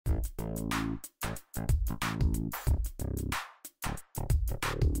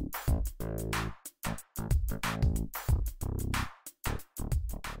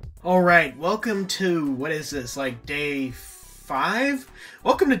Alright, welcome to, what is this, like day 5?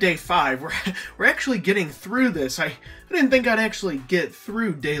 Welcome to day 5. We're actually getting through this. I didn't think I'd actually get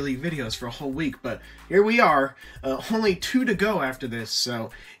through daily videos for a whole week, but here we are. Only 2 to go after this, so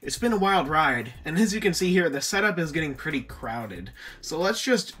it's been a wild ride. And as you can see here, the setup is getting pretty crowded. So let's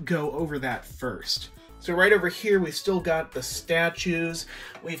just go over that first. So right over here, we've still got the statues.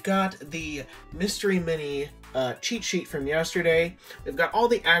 We've got the Mystery Mini cheat sheet from yesterday. We've got all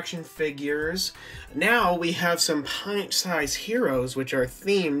the action figures. Now we have some pint-sized heroes, which are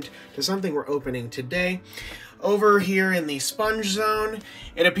themed to something we're opening today. Over here in the sponge zone,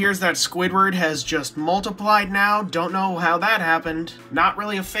 it appears that Squidward has just multiplied now. Don't know how that happened. Not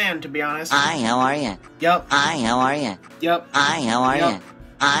really a fan, to be honest. Hi, how are you? Yep. Hi, how are you? Yep. Hi, how are you?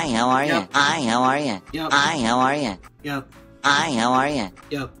 Hi, how are you? Yep. Hi, how are you? Yep. Hi, how are you? Yep. Hi, how are you?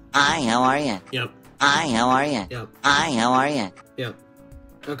 Yep. Hi, how are you? Yep. Hi, how are you? Yep. Hi, how are you? Yep.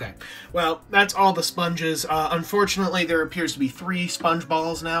 Okay. Well, that's all the sponges. Unfortunately, there appears to be 3 sponge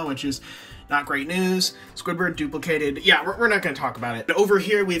balls now, which is not great news. Squidward duplicated. Yeah, we're not going to talk about it. Over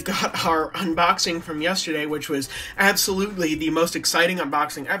here, we've got our unboxing from yesterday, which was absolutely the most exciting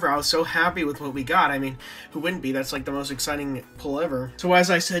unboxing ever. I was so happy with what we got. I mean, who wouldn't be? That's like the most exciting pull ever. So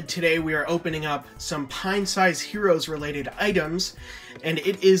as I said, today we are opening up some Pine-Size Heroes related items, and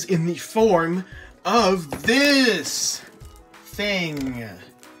it is in the form of this thing.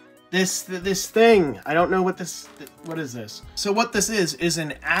 This thing. I don't know what is this? So what this is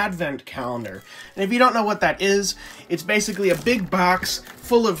an advent calendar. And if you don't know what that is, it's basically a big box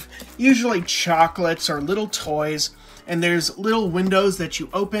full of usually chocolates or little toys, and there's little windows that you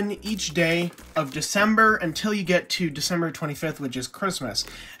open each day of December until you get to December 25th, which is Christmas.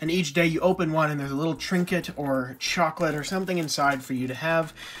 And each day you open one and there's a little trinket or chocolate or something inside for you to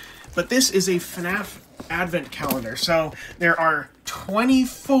have. But this is a FNaF advent calendar. So there are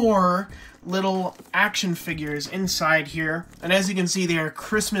 24 little action figures inside here. And as you can see, they are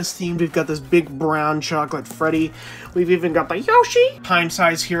Christmas themed. We've got this big brown chocolate Freddy. We've even got the Yoshi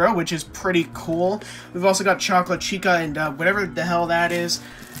Pine-Size Hero, which is pretty cool. We've also got Chocolate Chica and whatever the hell that is.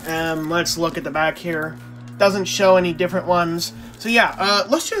 Let's look at the back here. Doesn't show any different ones. So yeah,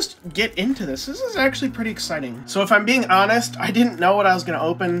 let's just get into this. This is actually pretty exciting. So if I'm being honest, I didn't know what I was going to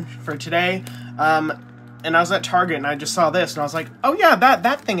open for today. And I was at Target and I just saw this and I was like, oh yeah,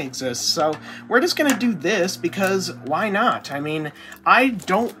 that thing exists. So we're just going to do this because why not? I mean, I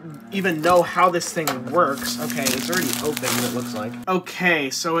don't even know how this thing works. Okay, it's already open, it looks like.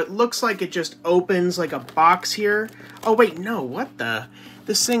 Okay, so it looks like it just opens like a box here. Oh wait, no, what the?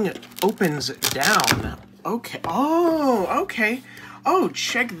 This thing opens down. Okay. Oh, okay. Oh,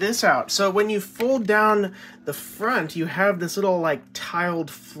 check this out. So when you fold down the front, you have this little like tiled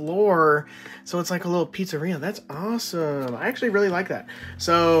floor. So it's like a little pizzeria. That's awesome. I actually really like that.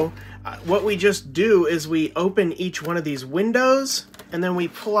 So what we just do is we open each one of these windows and then we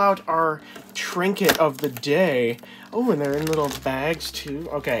pull out our trinket of the day. Oh, and they're in little bags too.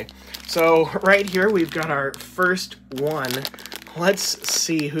 Okay. So right here, we've got our first one. Let's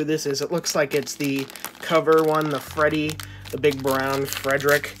see who this is. It looks like it's the cover one, the Freddy, the big brown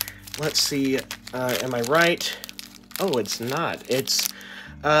Frederick. Let's see, am I right? Oh, it's not. It's,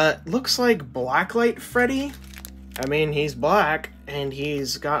 looks like Blacklight Freddy. I mean, he's black, and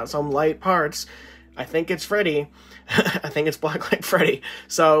he's got some light parts. I think it's Freddy. I think it's Blacklight Freddy.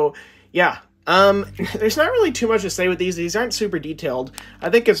 So, yeah. There's not really too much to say with these. These aren't super detailed. I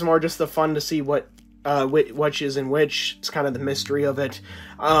think it's more just the fun to see which is in which. It's kind of the mystery of it.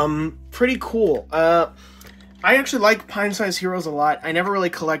 Pretty cool. I actually like Pine-Size Heroes a lot. I never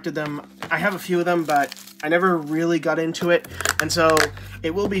really collected them. I have a few of them, but I never really got into it. And so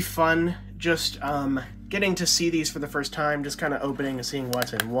it will be fun just getting to see these for the first time, just kind of opening and seeing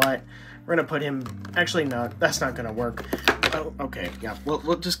what's in what. We're going to put him... Actually, no, that's not going to work. Oh, okay, yeah,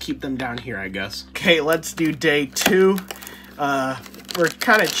 we'll just keep them down here, I guess. Okay, let's do day 2. We're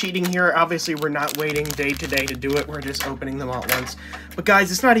kind of cheating here. Obviously, we're not waiting day to day to do it. We're just opening them all at once. But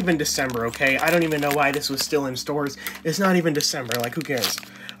guys, it's not even December, okay? I don't even know why this was still in stores. It's not even December. Like, who cares?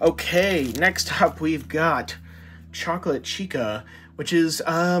 Okay, next up, we've got Chocolate Chica, which is,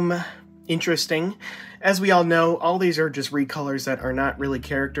 interesting. As we all know, all these are just recolors that are not really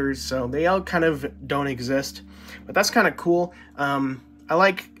characters, so they all kind of don't exist. But that's kind of cool.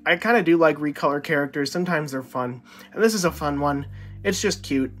 I kind of do like recolor characters. Sometimes they're fun. And this is a fun one. It's just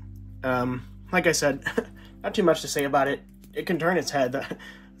cute. Like I said, not too much to say about it. It can turn its head.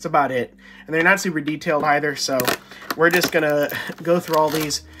 That's about it. And they're not super detailed either, so we're just gonna go through all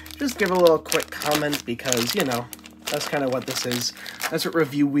these. Just give a little quick comment because, you know, that's kind of what this is. That's what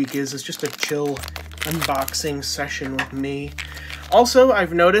review week is. It's just a chill, unboxing session with me. Also,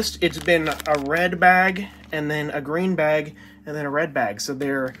 I've noticed it's been a red bag, and then a green bag, and then a red bag. So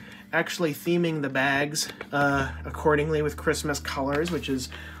they're actually theming the bags accordingly with Christmas colors, which is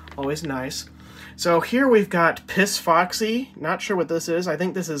always nice. So here we've got Piss Foxy. Not sure what this is. I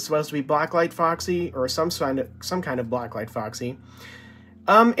think this is supposed to be Blacklight Foxy or some kind of Blacklight Foxy.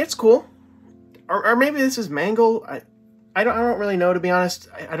 It's cool. Or maybe this is Mangle. I don't really know, to be honest.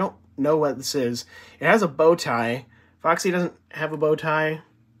 I don't know what this is. It has a bow tie. Foxy doesn't have a bow tie.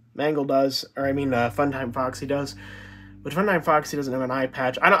 Mangle does, or I mean, Funtime Foxy does. But Funtime Foxy doesn't have an eye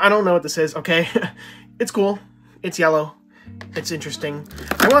patch. I don't know what this is. Okay, it's cool. It's yellow. It's interesting.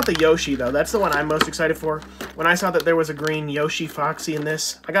 I want the Yoshi, though. That's the one I'm most excited for. When I saw that there was a green Yoshi Foxy in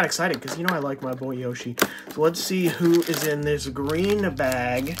this, I got excited, because you know I like my boy Yoshi. So let's see who is in this green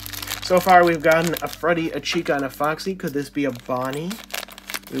bag. So far, we've gotten a Freddy, a Chica, and a Foxy. Could this be a Bonnie?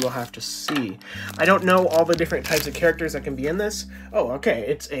 We will have to see. I don't know all the different types of characters that can be in this. Oh, okay.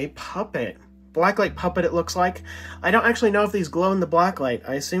 It's a puppet. Blacklight puppet, it looks like. I don't actually know if these glow in the blacklight.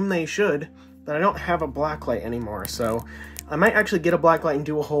 I assume they should, but I don't have a blacklight anymore, so I might actually get a blacklight and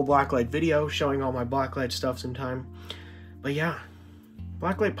do a whole blacklight video showing all my blacklight stuff sometime. But yeah,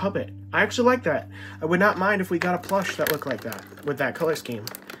 blacklight puppet. I actually like that. I would not mind if we got a plush that looked like that, with that color scheme.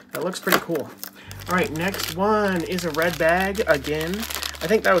 That looks pretty cool. Alright, next one is a red bag again. I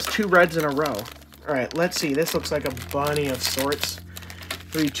think that was 2 reds in a row. Alright, let's see. This looks like a bunny of sorts.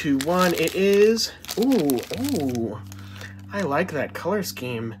 3, 2, 1. It is... Ooh. I like that color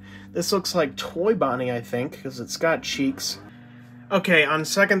scheme. This looks like Toy Bonnie, I think, because it's got cheeks. Okay, on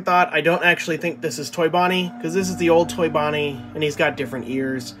second thought, I don't actually think this is Toy Bonnie, because this is the old Toy Bonnie, and he's got different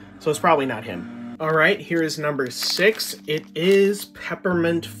ears, so it's probably not him. Alright, here is number 6. It is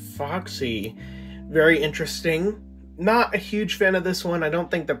Peppermint Foxy. Very interesting. Not a huge fan of this one. I don't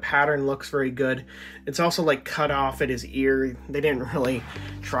think the pattern looks very good. It's also like cut off at his ear. They didn't really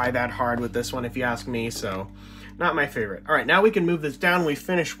try that hard with this one, if you ask me, so not my favorite. All right, now we can move this down. We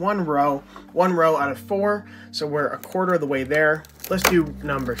finished one row out of 4, so we're a quarter of the way there. Let's do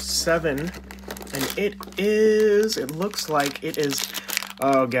number 7, and it looks like it is,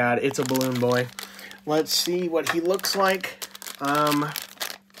 oh god, it's a Balloon Boy. Let's see what he looks like. A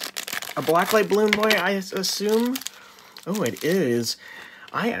Blacklight Balloon Boy, I assume. Oh, it is.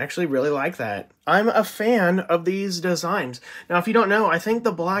 I actually really like that. I'm a fan of these designs. Now, if you don't know, I think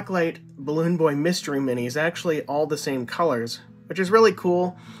the Blacklight Balloon Boy Mystery Mini is actually all the same colors, which is really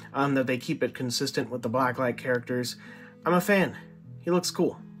cool that they keep it consistent with the Blacklight characters. I'm a fan. He looks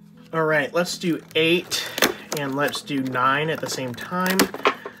cool. All right, let's do 8 and let's do 9 at the same time.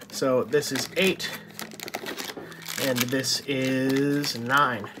 So this is 8 and this is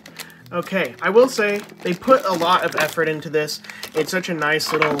 9. Okay, I will say they put a lot of effort into this. It's such a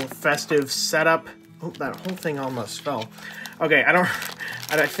nice little festive setup. Oh, that whole thing almost fell. Okay,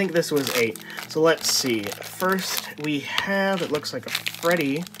 I think this was 8. So let's see. First we have, it looks like a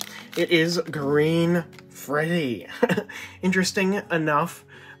Freddy. It is Green Freddy. Interesting enough.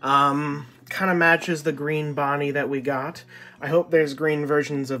 Kind of matches the green Bonnie that we got. I hope there's green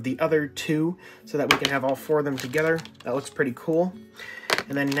versions of the other 2 so that we can have all 4 of them together. That looks pretty cool.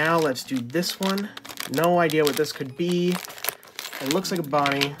 And then now let's do this one. No idea what this could be. It looks like a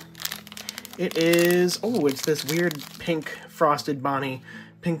Bonnie. It is... Oh, it's this weird pink frosted Bonnie.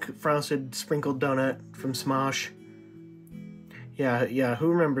 Pink frosted sprinkled donut from Smosh. Yeah, who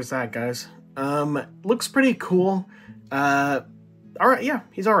remembers that, guys? Looks pretty cool. Alright, yeah,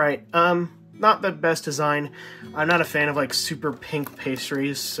 he's alright. Not the best design. I'm not a fan of, like, super pink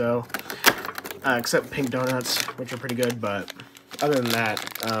pastries, so... except pink donuts, which are pretty good, but... Other than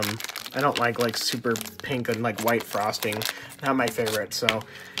that, I don't like super pink and like white frosting. Not my favorite, so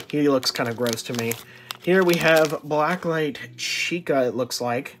he looks kind of gross to me. Here we have Blacklight Chica, it looks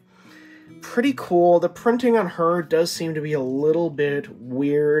like. Pretty cool. The printing on her does seem to be a little bit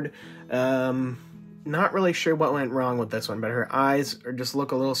weird. Not really sure what went wrong with this one, but her eyes just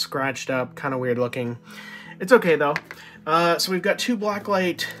look a little scratched up, kind of weird looking. It's okay though. So we've got 2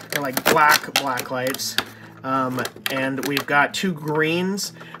 Blacklight, or like Blacklights. And we've got 2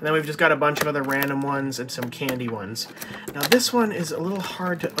 greens, and then we've just got a bunch of other random ones and some candy ones. Now this one is a little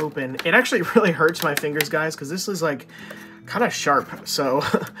hard to open. It actually really hurts my fingers, guys, because this is like kind of sharp. So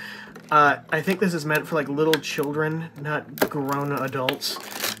I think this is meant for like little children, not grown adults.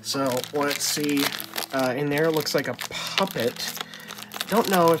 So let's see. In there it looks like a puppet. Don't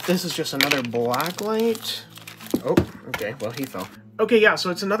know if this is just another Blacklight. Oh, okay, well he fell. Okay, yeah, so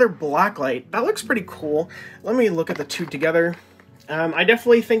it's another Blacklight. That looks pretty cool. Let me look at the 2 together. I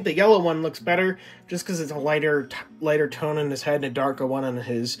definitely think the yellow one looks better, just because it's a lighter tone in his head and a darker one on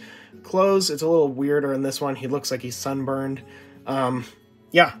his clothes. It's a little weirder in this one. He looks like he's sunburned.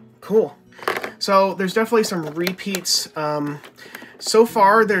 Yeah, cool. So there's definitely some repeats. So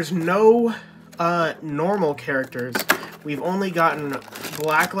far, there's no normal characters. We've only gotten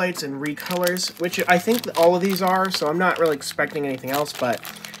blacklights and recolors, which I think all of these are, so I'm not really expecting anything else, but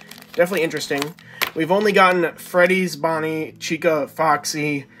definitely interesting. We've only gotten Freddy's, Bonnie, Chica,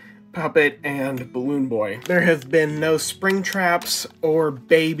 Foxy, Puppet, and Balloon Boy. There have been no Springtraps or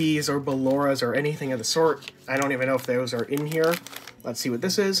Babies or Balloras or anything of the sort. I don't even know if those are in here. Let's see what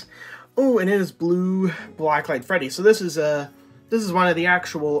this is. Oh, and it is Blue Blacklight Freddy. So this is one of the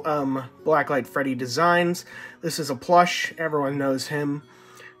actual Blacklight Freddy designs. This is a plush. Everyone knows him.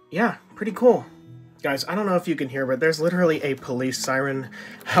 Yeah, pretty cool. Guys, I don't know if you can hear, but there's literally a police siren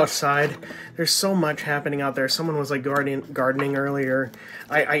outside. There's so much happening out there. Someone was like gardening earlier.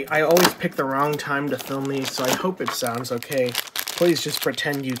 I always pick the wrong time to film these, so I hope it sounds okay. Please just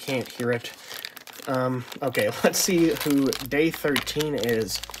pretend you can't hear it. Okay, let's see who Day 13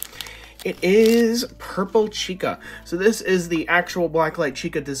 is. It is Purple Chica. So this is the actual Blacklight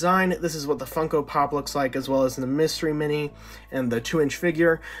Chica design. This is what the Funko Pop looks like, as well as the Mystery Mini and the 2-inch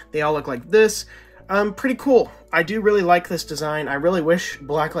figure. They all look like this. Pretty cool. I do really like this design. I really wish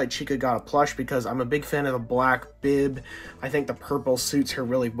Blacklight Chica got a plush because I'm a big fan of the black bib. I think the purple suits her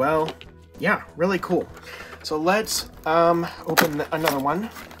really well. Yeah, really cool. So let's open another one.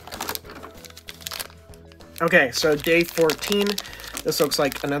 Okay, so Day 14. This looks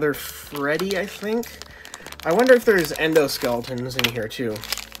like another Freddy, I think. I wonder if there's endoskeletons in here, too.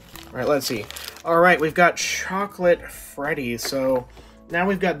 All right, let's see. All right, we've got Chocolate Freddy. So now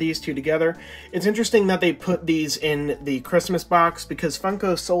we've got these two together. It's interesting that they put these in the Christmas box because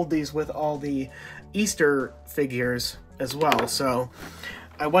Funko sold these with all the Easter figures as well. So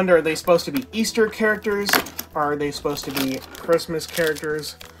I wonder, are they supposed to be Easter characters? Or are they supposed to be Christmas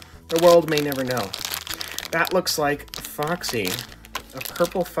characters? The world may never know. That looks like Foxy. A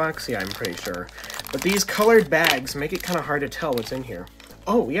purple Foxy, I'm pretty sure. But these colored bags make it kind of hard to tell what's in here.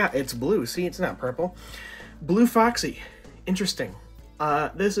 Oh, yeah, it's blue. See, it's not purple. Blue Foxy. Interesting.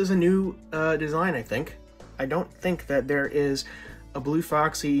 This is a new design, I think. I don't think that there is a Blue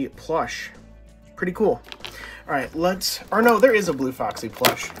Foxy plush. Pretty cool. All right, or no, there is a Blue Foxy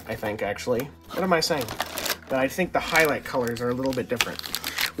plush, I think, actually. What am I saying? But I think the highlight colors are a little bit different.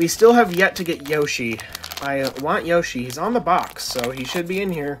 We still have yet to get Yoshi. I want Yoshi. He's on the box, so he should be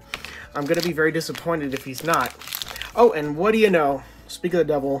in here. I'm going to be very disappointed if he's not. Oh, and what do you know? Speak of the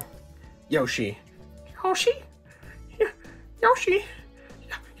devil, Yoshi. Yoshi? Yeah, Yoshi?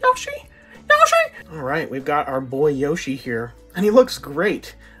 Yoshi? Yoshi? All right, we've got our boy Yoshi here, and he looks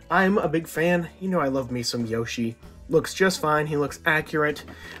great. I'm a big fan. You know I love me some Yoshi. Looks just fine. He looks accurate.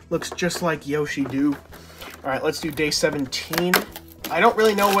 Looks just like Yoshi do. All right, let's do Day 17. I don't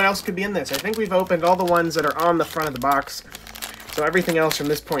really know what else could be in this. I think we've opened all the ones that are on the front of the box. So everything else from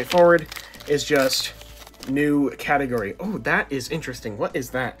this point forward is just new category. Oh, that is interesting. What is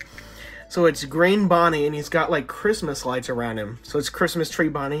that? So it's Grain Bonnie, and he's got like Christmas lights around him. So it's Christmas Tree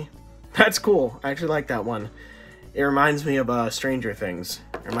Bonnie. That's cool. I actually like that one. It reminds me of Stranger Things.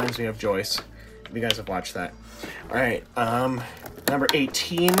 It reminds me of Joyce. If you guys have watched that. All right, number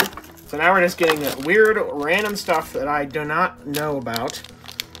 18. So now we're just getting weird, random stuff that I do not know about.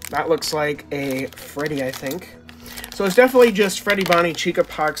 That looks like a Freddy, I think. So it's definitely just Freddy, Bonnie, Chica,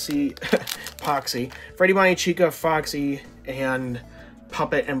 Poxy, Freddy, Bonnie, Chica, Foxy, and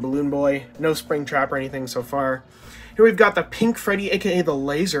Puppet and Balloon Boy. No Springtrap or anything so far. Here we've got the Pink Freddy, aka the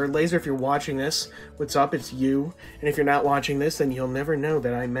Laser. Laser, if you're watching this, what's up? It's you. And if you're not watching this, then you'll never know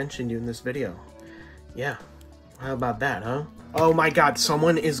that I mentioned you in this video. Yeah. How about that, huh? Oh my god,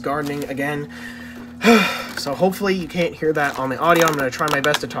 someone is gardening again. So hopefully you can't hear that on the audio. I'm going to try my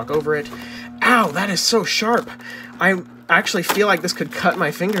best to talk over it. Ow, that is so sharp. I actually feel like this could cut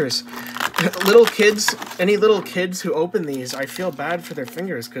my fingers. Little kids, any little kids who open these, I feel bad for their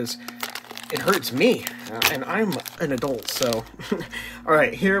fingers because it hurts me. And I'm an adult, so.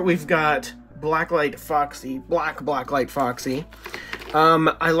 Alright, here we've got Blacklight Foxy, Blacklight Foxy.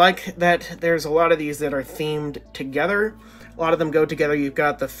 I like that there's a lot of these that are themed together. A lot of them go together. You've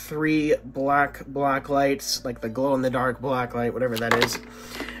got the 3 black lights, like the glow-in-the-dark black light, whatever that is.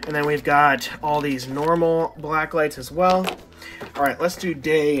 And then we've got all these normal black lights as well. All right, let's do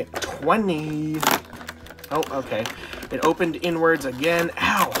Day 20. Oh, okay. It opened inwards again.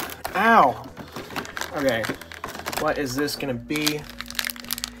 Ow! Ow! Okay, what is this gonna be?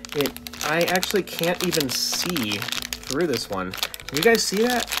 I actually can't even see through this one. Can you guys see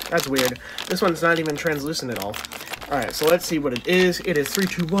that? That's weird. This one's not even translucent at all. Alright, so let's see what it is. It is 3,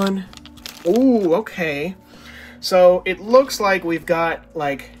 2, 1. Ooh, okay. So it looks like we've got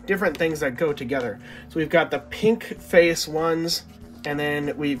like different things that go together. So we've got the pink face ones, and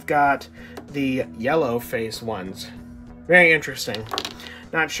then we've got the yellow face ones. Very interesting.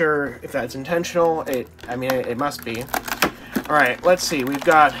 Not sure if that's intentional. I mean, it must be. All right, let's see. We've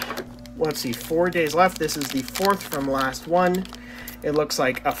got, let's see, 4 days left. This is the 4th from last one. It looks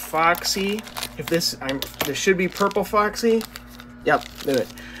like a Foxy. If this should be Purple Foxy. Yep, do it.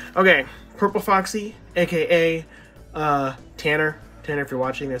 Okay, Purple Foxy, aka Tanner. Tanner, if you're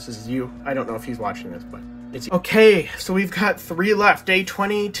watching this is you. I don't know if he's watching this, but it's you. Okay, so we've got 3 left. Day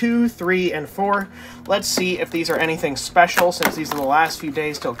 22, 3, and 4. Let's see if these are anything special, since these are the last few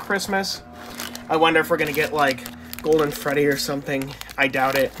days till Christmas. I wonder if we're gonna get like Golden Freddy or something. I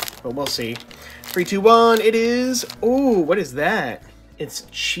doubt it, but we'll see. 3, 2, 1, it is... Ooh, what is that? It's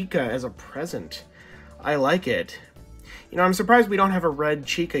Chica as a present. I like it. You know, I'm surprised we don't have a red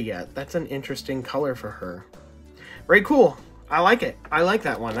Chica yet. That's an interesting color for her. Very cool. I like it. I like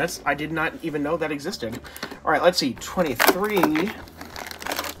that one. I did not even know that existed. All right, let's see. 23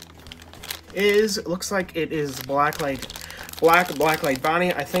 is, looks like it is Blacklight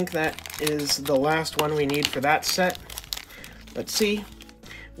Bonnie. I think that is the last one we need for that set. Let's see.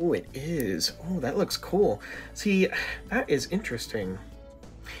 Oh, it is. Oh, that looks cool. See, that is interesting.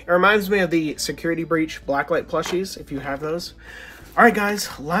 It reminds me of the Security Breach Blacklight plushies, if you have those. All right,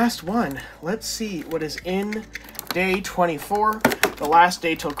 guys, last one. Let's see what is in day 24, the last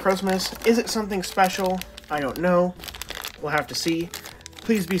day till Christmas. Is it something special? I don't know. We'll have to see.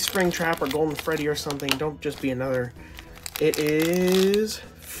 Please be Springtrap or Golden Freddy or something. Don't just be another. It is...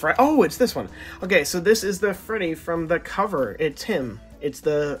 Oh, it's this one. Okay, so this is the Freddy from the cover. It's him. It's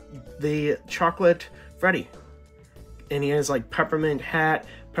the chocolate Freddy. And he has like peppermint hat,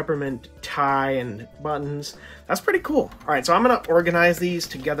 peppermint tie, and buttons. That's pretty cool. All right, so I'm gonna organize these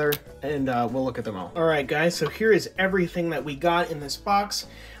together and we'll look at them all. All right, guys, so here is everything that we got in this box.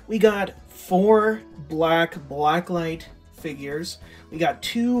 We got 4 Blacklight figures. We got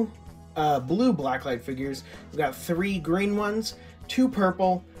 2 blue Blacklight figures. We got 3 green ones, 2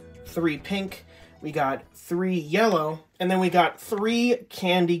 purple, 3 pink. We got 3 yellow, and then we got 3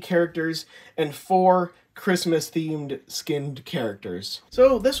 candy characters and 4 Christmas-themed skinned characters.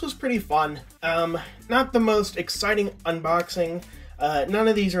 So this was pretty fun. Not the most exciting unboxing. None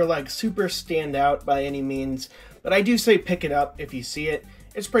of these are like super stand out by any means, but I do say pick it up if you see it.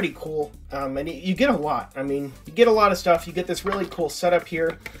 It's pretty cool, and you get a lot. I mean, you get a lot of stuff. You get this really cool setup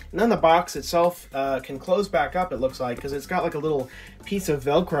here, and then the box itself can close back up, it looks like, because it's got like a little piece of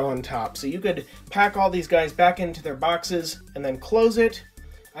Velcro on top. So you could pack all these guys back into their boxes and then close it.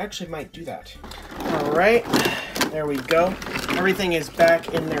 I actually might do that. All right, there we go. Everything is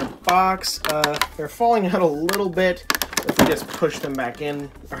back in their box. They're falling out a little bit. If we just push them back in,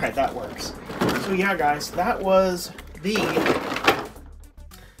 all right, that works. So yeah, guys, that was the...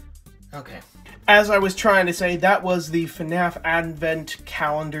 Okay. As I was trying to say, that was the FNaF Advent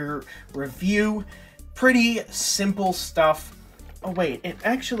Calendar review. Pretty simple stuff. Oh wait, it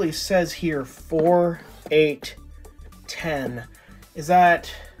actually says here 4, 8, 10. Is that...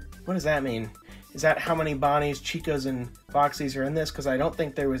 what does that mean? Is that how many Bonnies, Chicas, and Foxies are in this? Because I don't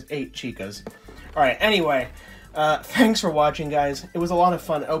think there was 8 Chicas. Alright, anyway, thanks for watching, guys. It was a lot of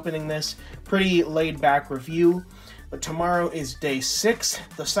fun opening this. Pretty laid-back review. But tomorrow is day 6,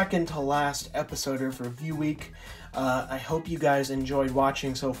 the second to last episode of Review Week. I hope you guys enjoyed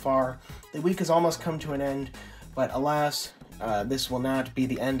watching so far. The week has almost come to an end, but alas, this will not be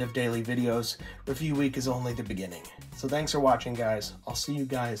the end of daily videos. Review Week is only the beginning. So thanks for watching, guys. I'll see you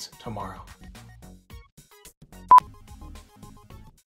guys tomorrow.